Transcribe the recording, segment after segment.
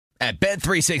At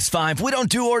Bet365, we don't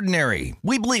do ordinary.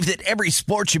 We believe that every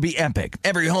sport should be epic.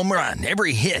 Every home run,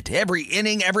 every hit, every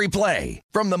inning, every play.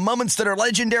 From the moments that are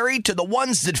legendary to the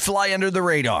ones that fly under the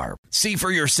radar. See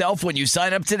for yourself when you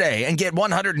sign up today and get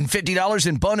 $150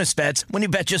 in bonus bets when you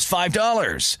bet just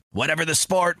 $5. Whatever the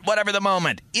sport, whatever the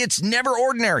moment, it's never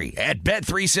ordinary at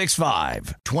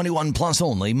Bet365. 21 plus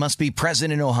only. Must be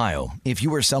present in Ohio. If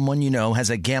you or someone you know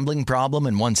has a gambling problem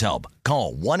and wants help,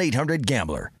 call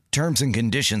 1-800-GAMBLER. Terms and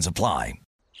conditions apply.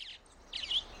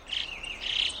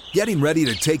 Getting ready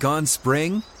to take on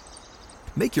spring?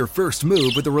 Make your first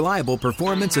move with the reliable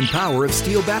performance and power of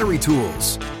Steel battery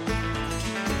tools.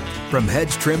 From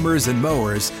hedge trimmers and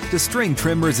mowers to string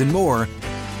trimmers and more,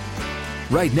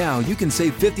 right now you can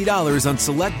save $50 on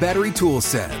select battery tool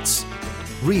sets.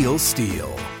 Real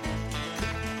Steel.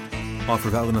 Offer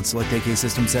valid on select AK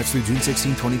system sets through June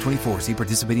 16, 2024. See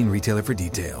participating retailer for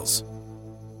details.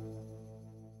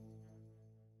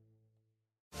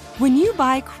 When you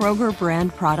buy Kroger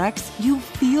brand products, you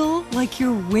feel like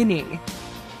you're winning.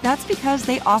 That's because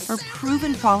they offer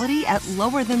proven quality at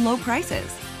lower than low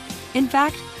prices. In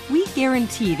fact, we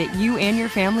guarantee that you and your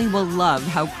family will love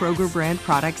how Kroger brand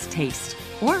products taste,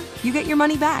 or you get your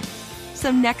money back. So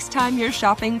next time you're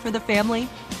shopping for the family,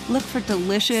 look for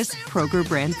delicious Kroger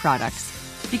brand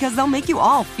products, because they'll make you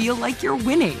all feel like you're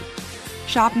winning.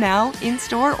 Shop now,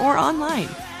 in-store, or online.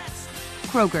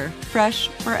 Kroger, fresh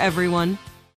for everyone.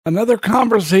 Another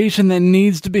conversation that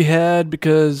needs to be had,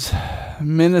 because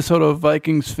Minnesota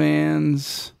Vikings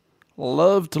fans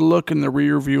love to look in the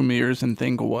rearview mirrors and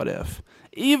think, what if?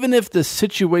 Even if the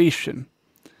situation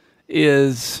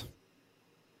is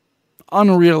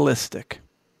unrealistic.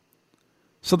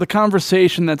 So the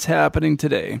conversation that's happening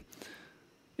today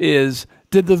is,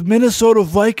 did the Minnesota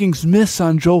Vikings miss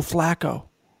on Joe Flacco?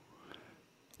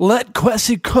 Let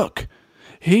Kwesi cook.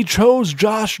 He chose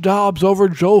Josh Dobbs over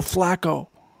Joe Flacco.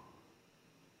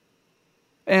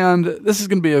 And this is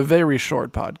going to be a very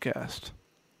short podcast.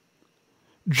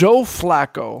 Joe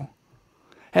Flacco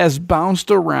has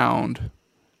bounced around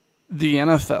the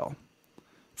NFL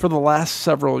for the last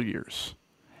several years,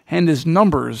 and his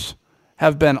numbers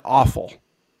have been awful.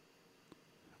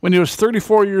 When he was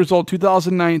 34 years old,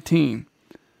 2019,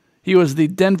 he was the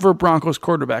Denver Broncos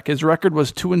quarterback. His record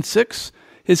was 2-6.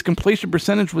 His completion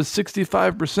percentage was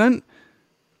 65%.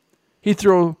 He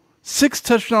threw 6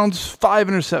 touchdowns, 5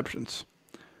 interceptions.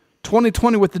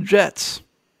 2020 with the Jets,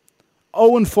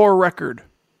 0-4 record,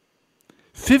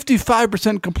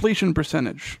 55% completion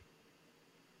percentage,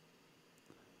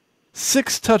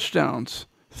 6 touchdowns,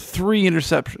 3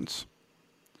 interceptions.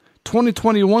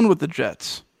 2021 with the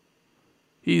Jets,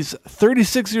 he's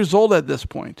 36 years old at this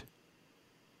point.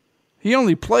 He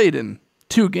only played in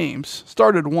 2 games,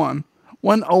 started 1,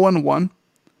 went 0-1,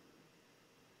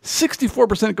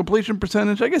 64% completion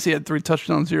percentage. I guess he had 3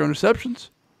 touchdowns, 0 interceptions.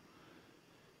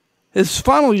 His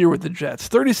final year with the Jets,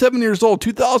 37 years old,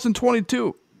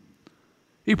 2022.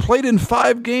 He played in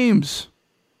 5 games.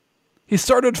 He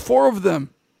started 4 of them.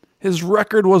 His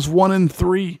record was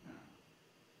 1-3.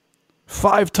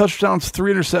 5 touchdowns,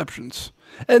 3 interceptions.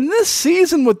 And this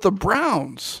season with the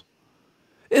Browns,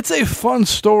 it's a fun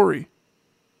story.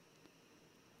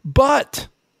 But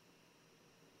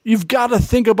you've got to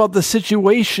think about the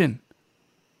situation.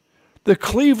 The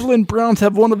Cleveland Browns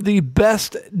have one of the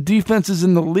best defenses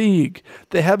in the league.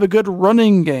 They have a good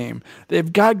running game.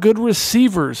 They've got good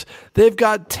receivers. They've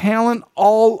got talent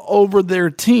all over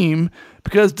their team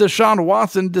because Deshaun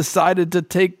Watson decided to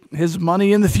take his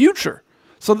money in the future.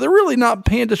 So they're really not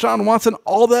paying Deshaun Watson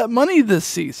all that money this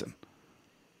season.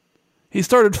 He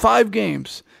started 5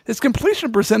 games. His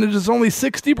completion percentage is only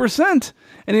 60%,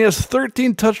 and he has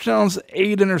 13 touchdowns,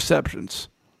 8 interceptions.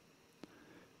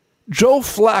 Joe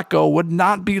Flacco would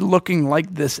not be looking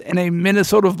like this in a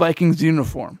Minnesota Vikings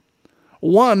uniform.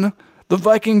 1, the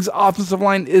Vikings offensive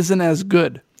line isn't as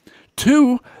good.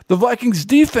 2, the Vikings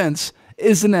defense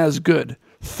isn't as good.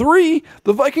 3,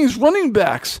 the Vikings running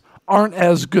backs aren't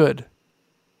as good.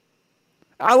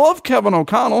 I love Kevin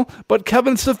O'Connell, but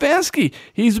Kevin Stefanski,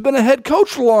 he's been a head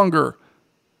coach longer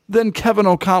than Kevin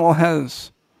O'Connell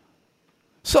has.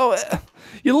 So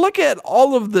you look at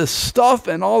all of this stuff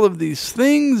and all of these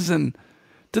things, and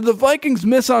did the Vikings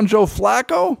miss on Joe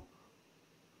Flacco?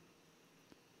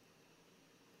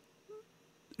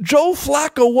 Joe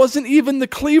Flacco wasn't even the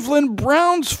Cleveland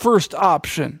Browns' first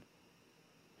option.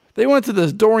 They went to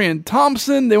this Dorian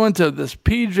Thompson. They went to this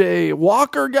P.J.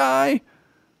 Walker guy.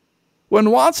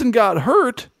 When Watson got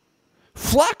hurt,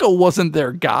 Flacco wasn't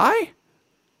their guy.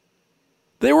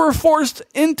 They were forced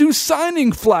into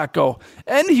signing Flacco,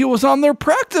 and he was on their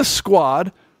practice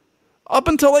squad up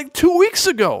until like 2 weeks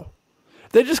ago.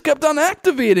 They just kept on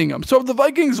activating him. So if the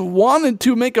Vikings wanted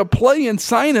to make a play and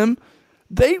sign him,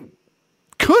 they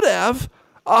could have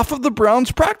off of the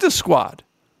Browns practice squad.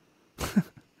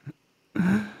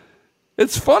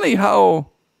 It's funny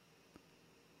how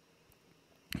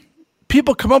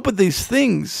people come up with these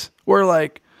things where,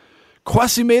 like,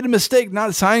 Kwesi made a mistake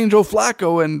not signing Joe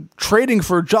Flacco and trading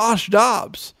for Josh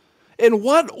Dobbs. In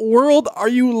what world are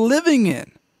you living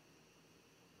in?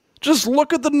 Just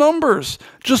look at the numbers.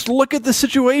 Just look at the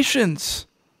situations.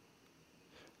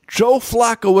 Joe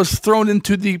Flacco was thrown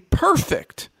into the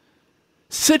perfect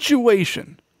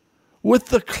situation with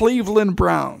the Cleveland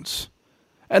Browns.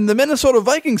 And the Minnesota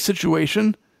Vikings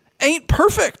situation ain't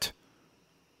perfect.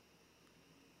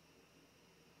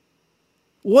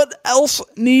 What else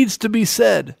needs to be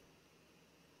said?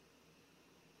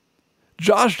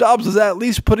 Josh Dobbs is at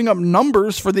least putting up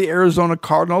numbers for the Arizona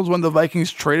Cardinals when the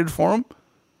Vikings traded for him.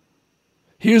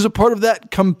 He was a part of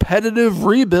that competitive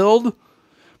rebuild.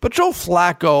 But Joe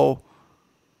Flacco,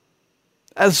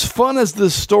 as fun as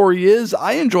this story is,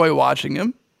 I enjoy watching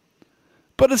him.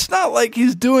 But it's not like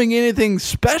he's doing anything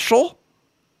special.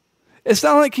 It's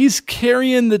not like he's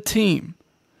carrying the team.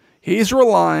 He's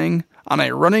relying on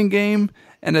a running game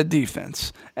and a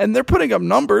defense. And they're putting up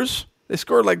numbers. They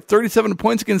scored like 37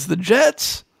 points against the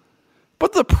Jets.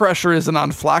 But the pressure isn't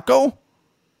on Flacco.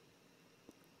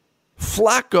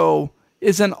 Flacco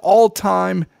is an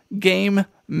all-time game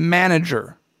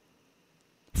manager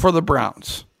for the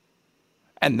Browns.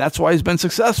 And that's why he's been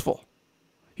successful.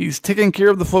 He's taking care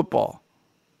of the football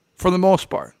for the most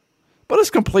part. But his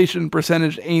completion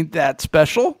percentage ain't that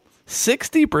special.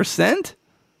 60%?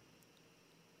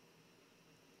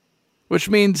 Which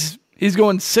means he's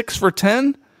going 6 for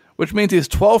 10, which means he's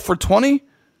 12 for 20,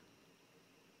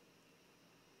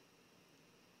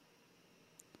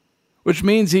 which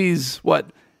means he's,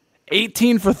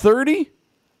 18 for 30?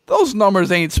 Those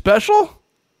numbers ain't special.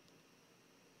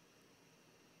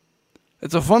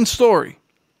 It's a fun story.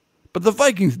 But the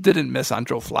Vikings didn't miss on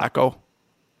Joe Flacco.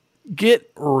 Get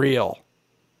real.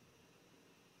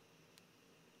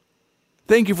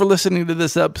 Thank you for listening to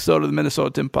this episode of the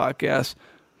Minnesota Tim Podcast.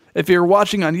 If you're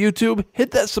watching on YouTube,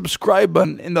 hit that subscribe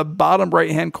button in the bottom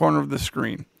right-hand corner of the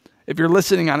screen. If you're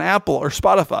listening on Apple or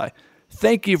Spotify,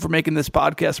 thank you for making this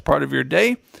podcast part of your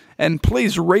day. And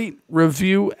please rate,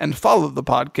 review, and follow the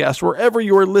podcast wherever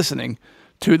you are listening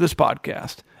to this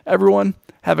podcast. Everyone,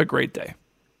 have a great day.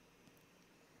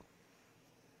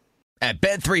 At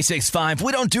Bet365,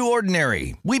 we don't do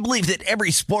ordinary. We believe that every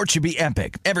sport should be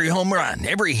epic. Every home run,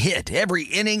 every hit, every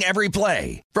inning, every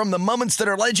play. From the moments that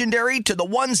are legendary to the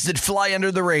ones that fly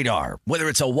under the radar. Whether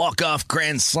it's a walk-off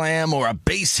grand slam or a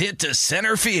base hit to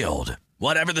center field.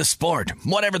 Whatever the sport,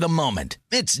 whatever the moment.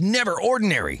 It's never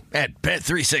ordinary at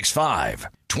Bet365.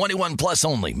 21 plus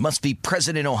only. Must be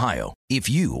present in Ohio. If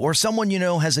you or someone you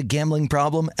know has a gambling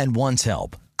problem and wants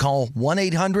help, call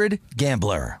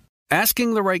 1-800-GAMBLER.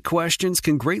 Asking the right questions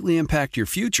can greatly impact your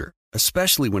future,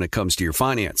 especially when it comes to your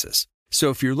finances.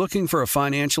 So if you're looking for a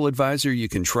financial advisor you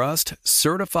can trust,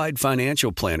 certified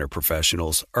financial planner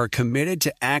professionals are committed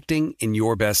to acting in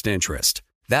your best interest.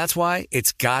 That's why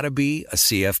it's got to be a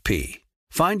CFP.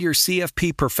 Find your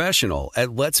CFP professional at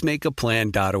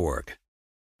letsmakeaplan.org.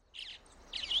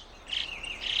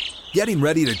 Getting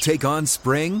ready to take on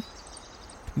spring?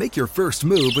 Make your first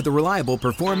move with the reliable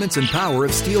performance and power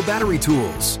of Steel battery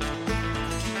tools.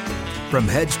 From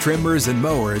hedge trimmers and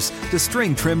mowers to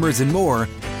string trimmers and more,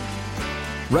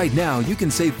 right now you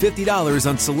can save $50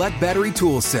 on select battery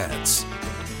tool sets.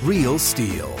 Real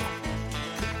Steel.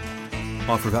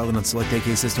 Offer valid on select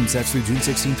AK system sets through June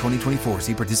 16, 2024.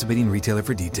 See participating retailer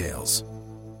for details.